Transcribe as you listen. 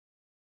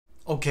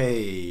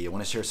Okay, I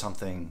want to share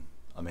something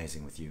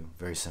amazing with you.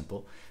 Very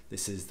simple.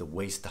 This is the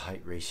waist to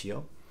height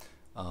ratio.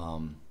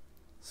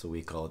 So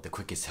we call it the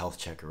quickest health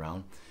check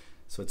around.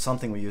 So it's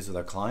something we use with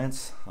our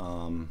clients,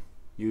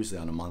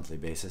 usually on a monthly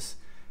basis,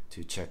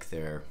 to check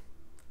their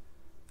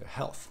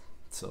health.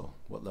 So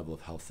what level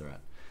of health they're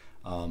at.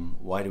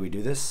 Why do we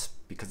do this?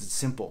 Because it's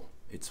simple.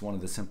 It's one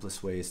of the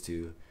simplest ways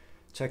to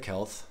check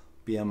health.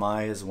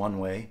 BMI is one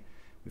way.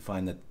 We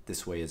find that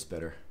this way is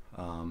better.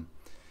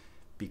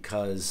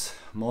 Because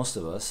most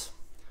of us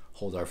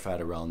hold our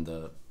fat around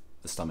the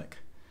stomach.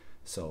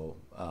 So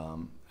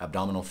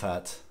abdominal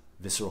fat,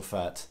 visceral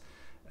fat,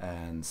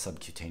 and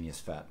subcutaneous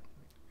fat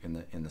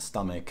in the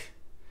stomach,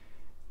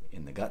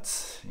 in the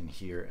guts, in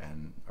here,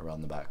 and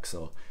around the back.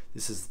 So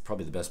this is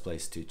probably the best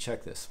place to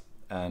check this.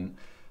 And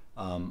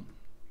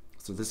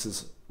so this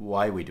is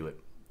why we do it,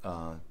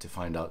 to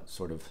find out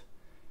sort of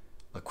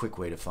a quick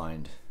way to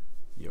find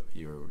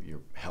your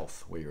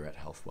health, where you're at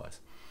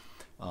health-wise.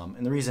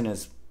 And the reason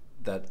is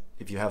that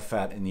if you have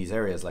fat in these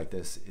areas like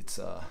this, it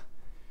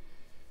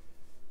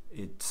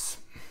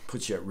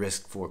puts you at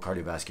risk for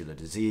cardiovascular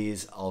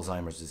disease,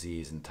 Alzheimer's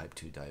disease, and type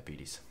 2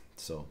 diabetes.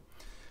 So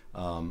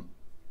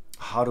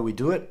how do we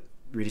do it?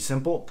 Really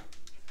simple.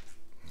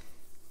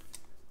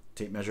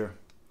 Tape measure.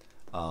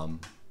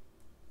 When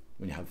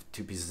you have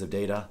two pieces of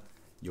data,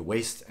 your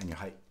waist and your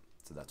height.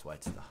 So that's why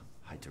it's the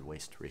height to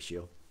waist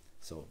ratio.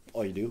 So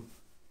all you do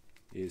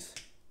is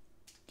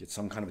get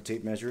some kind of a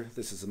tape measure.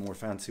 This is a more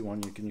fancy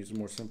one. You can use a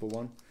more simple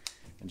one,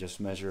 and just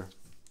measure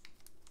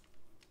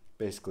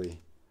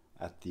basically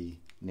at the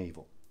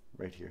navel,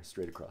 right here,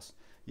 straight across.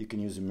 You can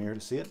use a mirror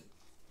to see it.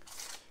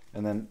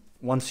 And then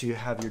once you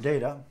have your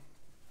data,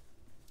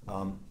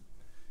 you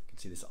can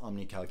see this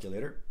Omni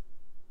calculator.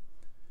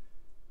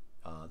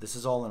 This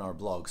is all in our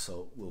blog,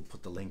 so we'll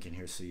put the link in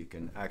here so you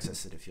can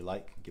access it if you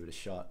like, give it a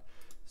shot.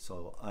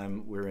 So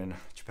we're in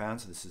Japan,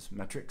 so this is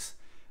metrics.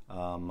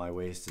 My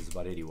waist is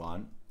about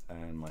 81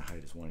 and my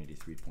height is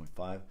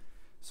 183.5.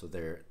 So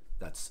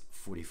that's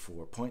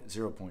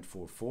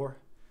 0.44.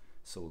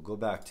 So we'll go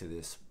back to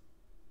this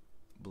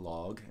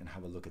blog and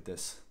have a look at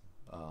this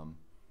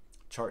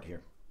chart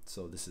here.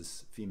 So this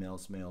is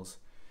females, males,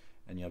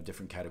 and you have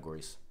different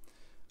categories.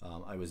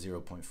 I was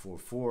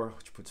 0.44,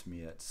 which puts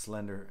me at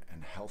slender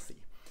and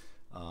healthy.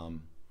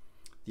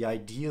 The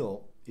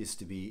ideal is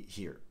to be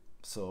here.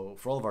 So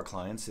for all of our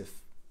clients,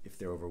 if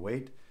they're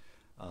overweight,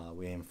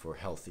 we aim for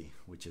healthy,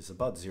 which is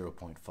about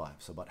 0.5.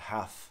 So about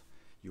half,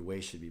 your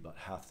waist should be about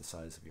half the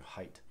size of your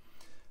height.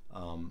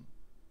 And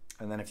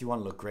then if you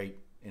want to look great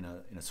in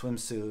a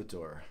swimsuit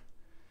or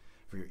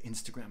for your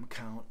Instagram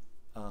account,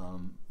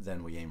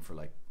 then we aim for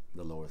like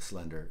the lower,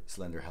 slender,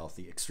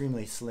 healthy.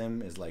 Extremely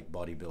slim is like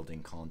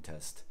bodybuilding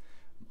contest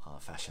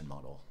fashion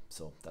model.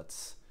 So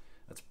that's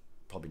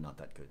probably not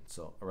that good.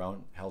 So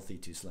around healthy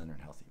to slender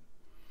and healthy.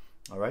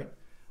 All right.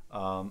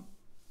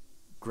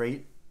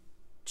 Great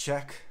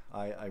check.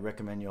 I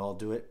recommend you all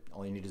do it.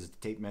 All you need is a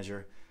tape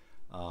measure,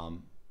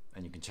 and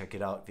you can check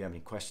it out. If you have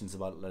any questions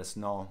about it, let us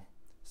know.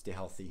 Stay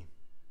healthy.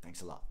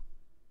 Thanks a lot.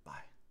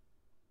 Bye.